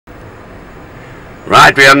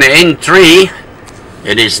Right, we're on the N3.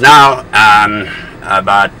 It is now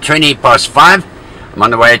about 20 past 5. I'm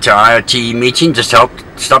on the way to our IoT meeting. Just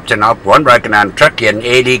stopped and helped one broken down truck. He had an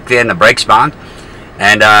air leak there and the brakes bound.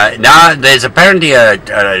 And now there's apparently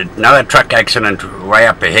another truck accident way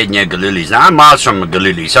up ahead near Galuli's. Now I'm miles from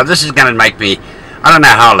Galuli, so this is going to make me, I don't know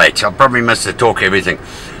how late. I'll probably miss the talk, everything.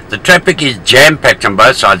 The traffic is jam-packed on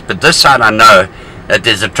both sides, but this side I know that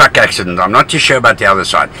there's a truck accident. I'm not too sure about the other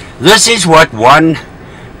side. This is what one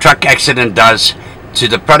truck accident does to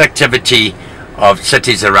the productivity of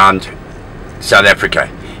cities around South Africa.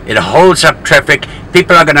 It holds up traffic.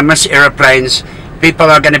 People are going to miss aeroplanes. People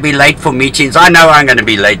are going to be late for meetings. I know I'm going to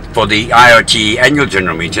be late for the IoT annual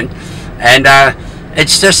general meeting. And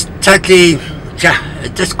it's just totally,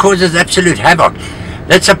 it just causes absolute havoc.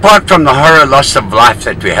 That's apart from the horror loss of life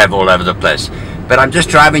that we have all over the place. But I'm just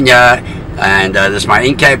driving here, and this is my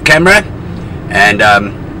in-cab camera. And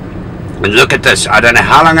look at this. I don't know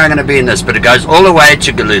how long I'm going to be in this, but it goes all the way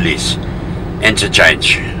to Galuli's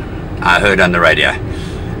interchange. I heard on the radio.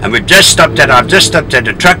 And I've just stopped at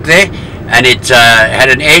a truck there, and it had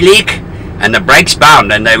an air leak, and the brakes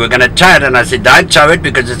bound, and they were going to tow it, and I said, don't tow it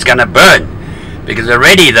because it's going to burn. Because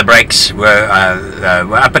already the brakes were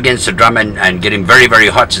up against the drum and getting very, very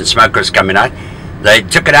hot, and smoke was coming out. They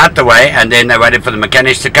took it out the way, and then they waited for the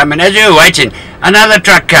mechanics to come, and as we were waiting, another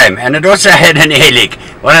truck came, and it also had an air leak.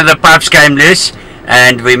 One of the pipes came loose,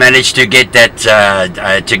 and we managed to get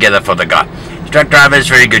that together for the guy. Truck drivers,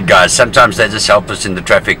 very good guys. Sometimes they just help us in the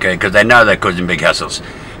traffic because they know they're causing big hassles.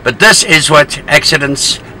 But this is what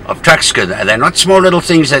accidents of trucks do. They're not small little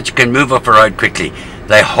things that you can move off a road quickly.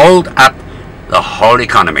 They hold up the whole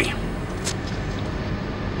economy.